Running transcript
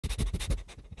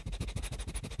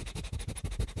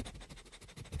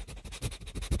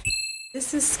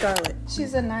This is Scarlett.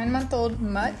 She's a 9-month-old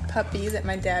mutt puppy that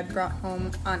my dad brought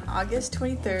home on August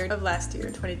 23rd of last year,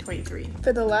 2023.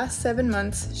 For the last 7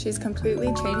 months, she's completely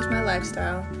changed my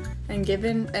lifestyle and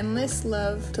given endless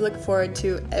love to look forward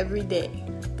to every day.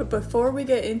 But before we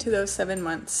get into those 7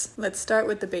 months, let's start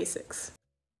with the basics.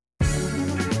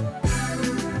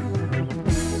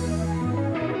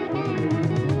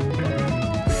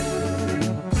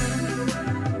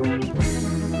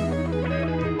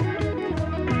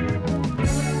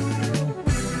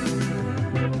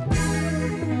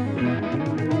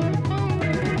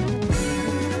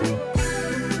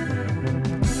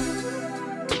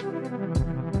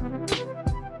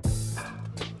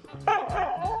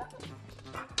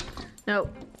 No.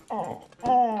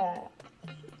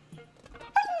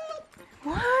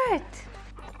 What?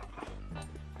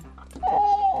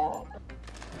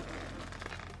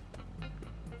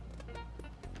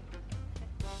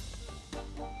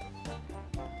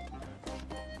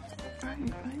 Fine.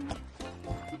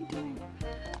 What are you doing?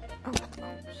 Oh,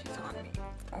 she's on me.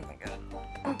 Oh my god.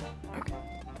 Oh, okay.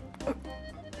 Oh.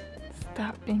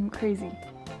 Stop being crazy.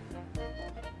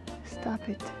 Stop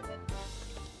it.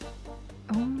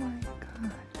 Oh my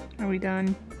god. Are we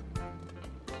done?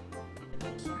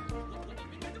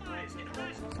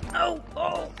 Oh!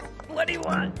 What do you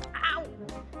want? Ow!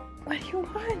 What do you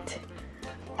want?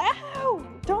 Ow!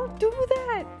 Don't do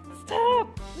that!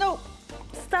 Stop! No!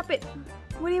 Stop it!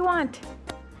 What do you want?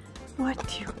 What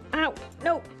do you... Ow!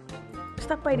 No!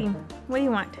 Stop biting. What do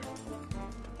you want?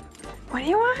 What do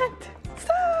you want?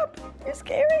 Stop! You're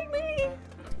scaring me!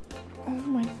 Oh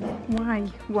my...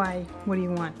 Why? What do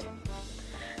you want?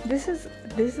 This is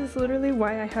literally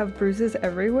why I have bruises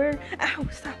everywhere. Ow,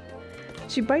 stop.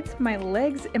 She bites my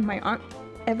legs and my arm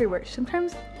everywhere.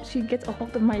 Sometimes she gets a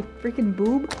hold of my freaking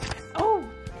boob. Oh!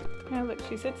 Now look,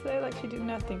 she sits there like she did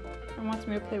nothing and wants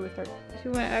me to play with her. She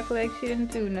want to act like she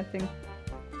didn't do nothing.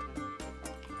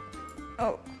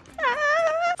 Oh.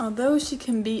 Although she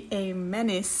can be a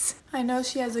menace, I know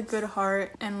she has a good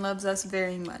heart and loves us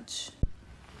very much.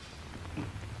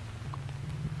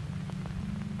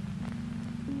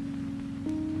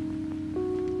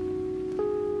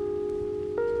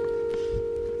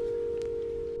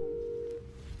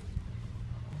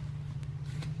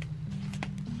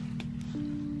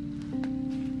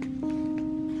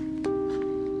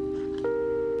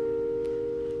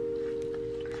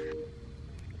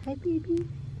 Hi, baby.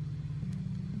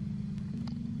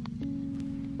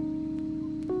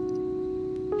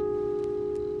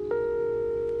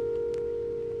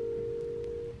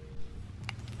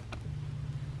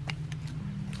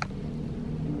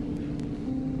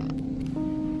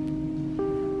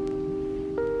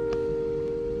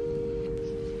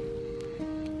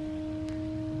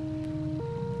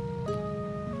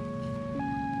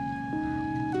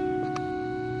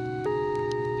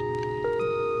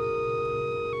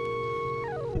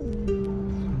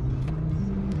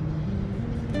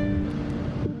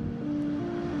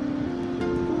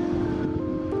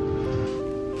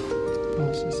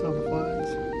 She saw the flies.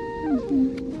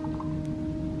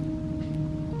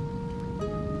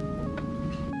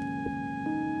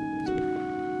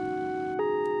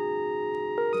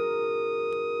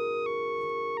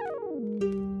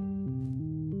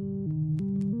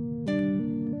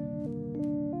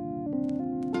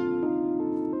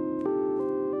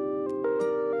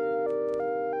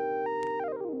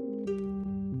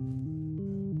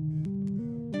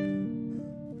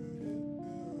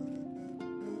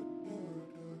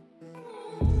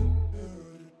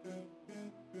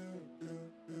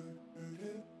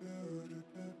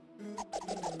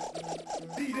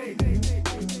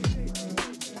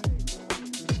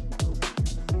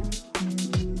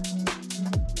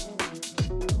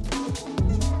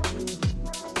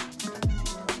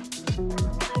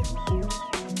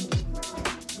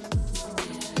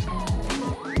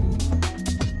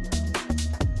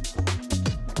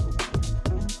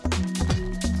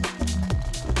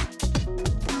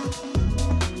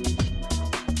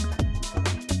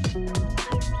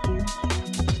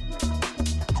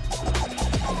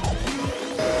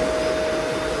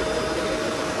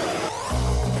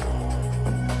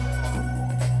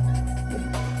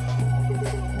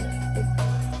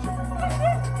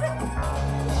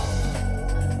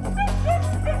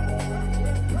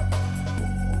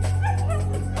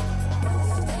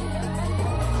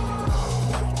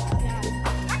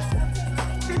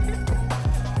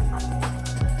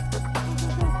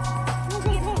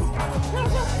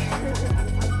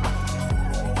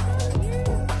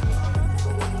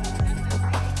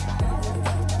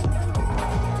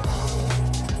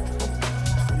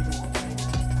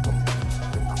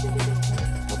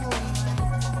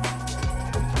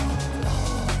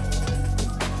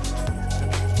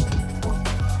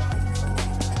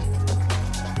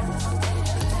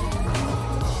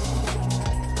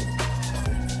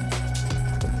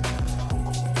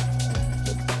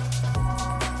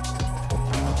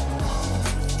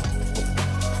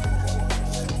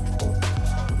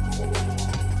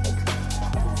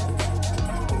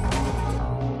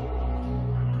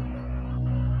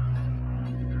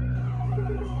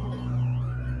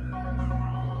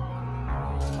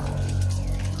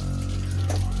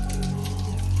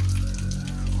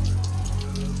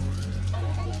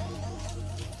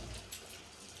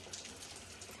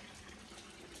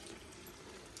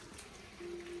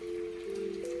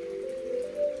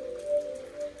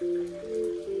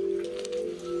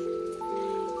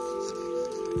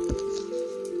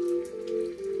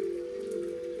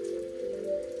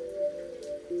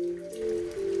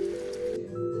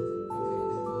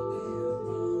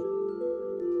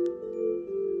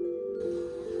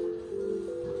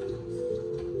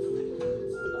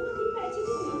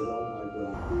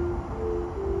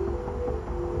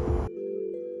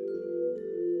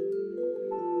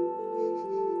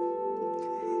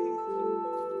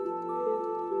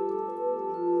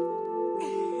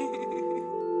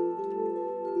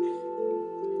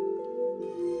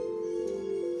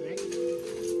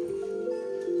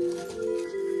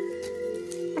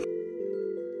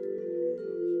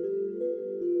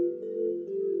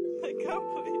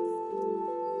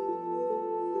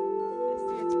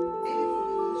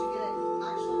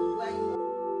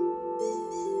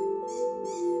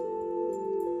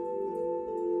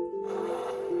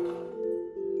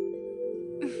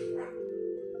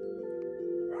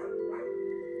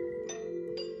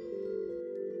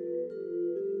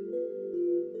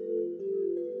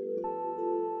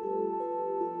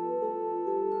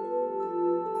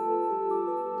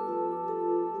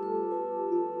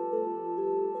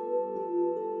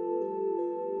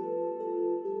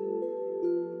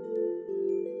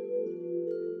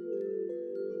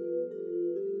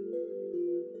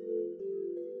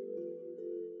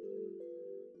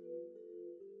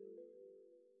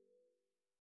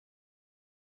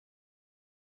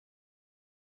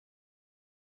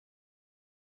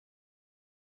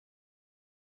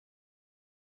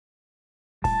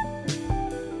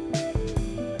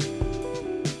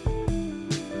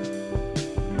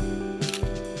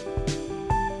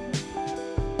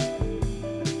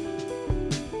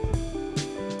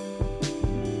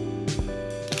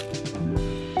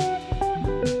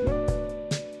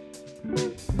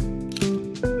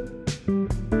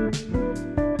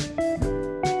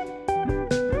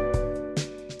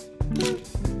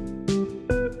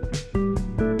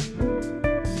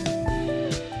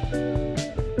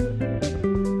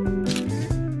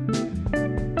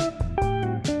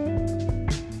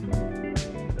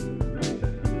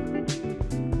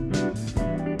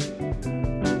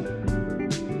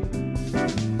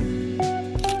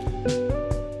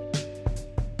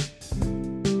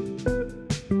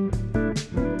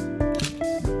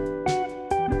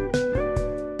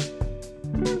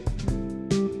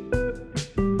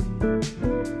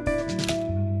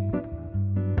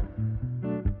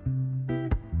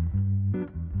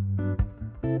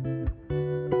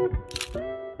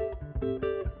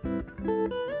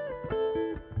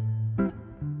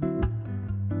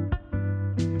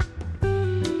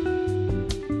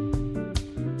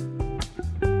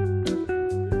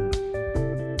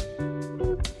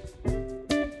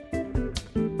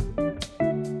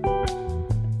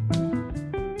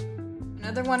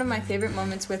 one of my favorite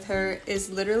moments with her is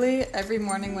literally every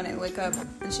morning when I wake up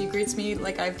and she greets me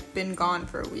like I've been gone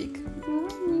for a week.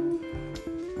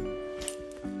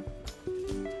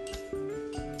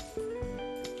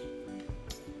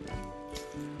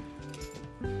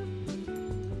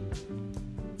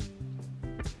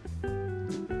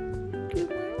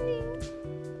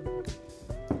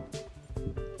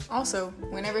 Also,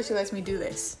 whenever she lets me do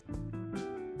this.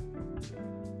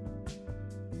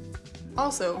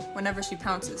 Also, whenever she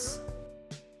pounces.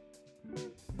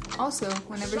 Also,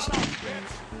 whenever she...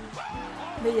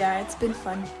 But yeah, it's been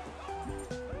fun.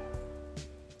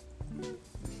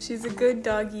 She's a good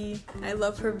doggy. I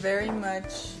love her very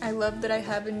much. I love that I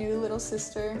have a new little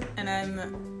sister, and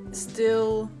I'm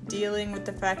still dealing with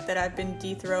the fact that I've been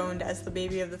dethroned as the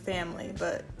baby of the family,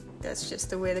 but that's just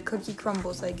the way the cookie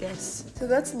crumbles, I guess. So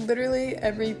that's literally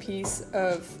every piece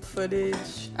of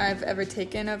footage I've ever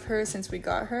taken of her since we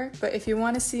got her. But if you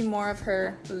want to see more of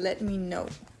her, let me know.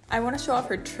 I want to show off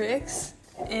her tricks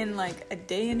in like a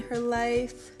day in her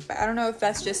life. But I don't know if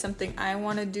that's just something I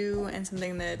want to do and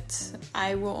something that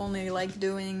I will only like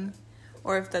doing,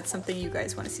 or if that's something you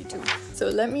guys want to see too. So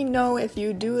let me know if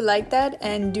you do like that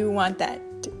and do want that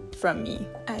from me.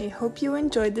 I hope you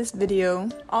enjoyed this video.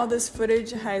 All this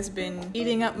footage has been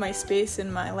eating up my space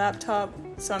in my laptop,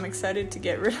 so I'm excited to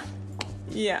get rid of it.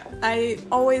 Yeah, I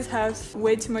always have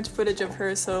way too much footage of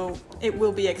her, so it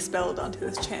will be expelled onto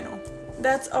this channel.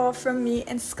 That's all from me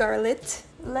and Scarlett.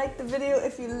 Like the video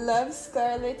if you love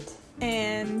Scarlett,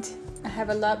 and I have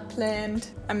a lot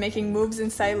planned. I'm making moves in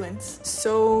silence,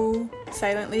 so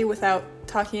silently without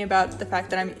talking about the fact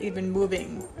that I'm even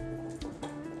moving.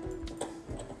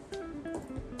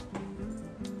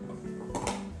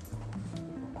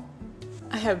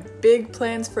 I have big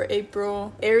plans for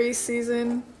April. Aries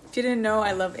season. If you didn't know,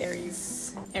 I love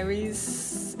Aries.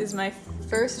 Aries is my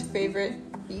first favorite.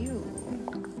 Ew.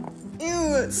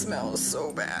 Ew, it smells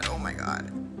so bad. Oh my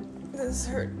god. This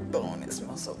hurt bone, it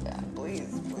smells so bad.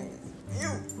 Please, please.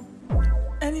 Ew.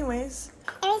 Anyways.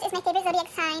 Aries is my favorite zodiac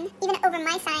sign, even over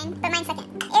my sign, but mine's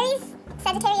second. Aries,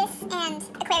 Sagittarius, and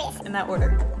Aquarius. In that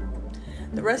order.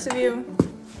 The rest of you,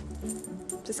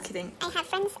 just kidding. I have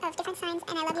friends of different signs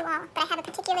and I love you all, but I have a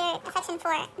particular affection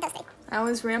for those three. I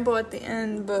always ramble at the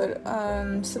end, but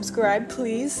subscribe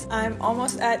please. I'm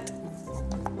almost at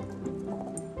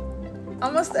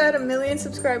 1 million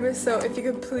subscribers, so if you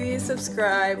could please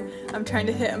subscribe. I'm trying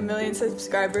to hit 1 million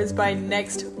subscribers by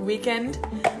next weekend.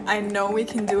 I know we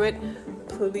can do it.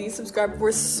 Please subscribe.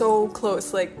 We're so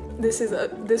close. Like this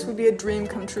would be a dream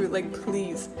come true. Like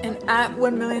please. And at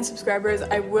 1 million subscribers,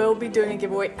 I will be doing a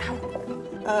giveaway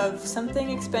of something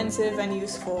expensive and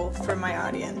useful for my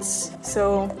audience.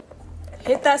 So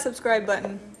hit that subscribe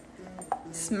button,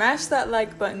 smash that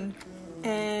like button,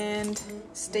 and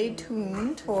stay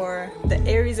tuned for the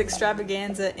Aries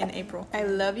extravaganza in April. I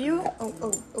love you.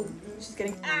 Oh, she's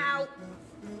getting, ow!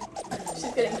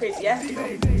 She's getting crazy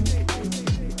after.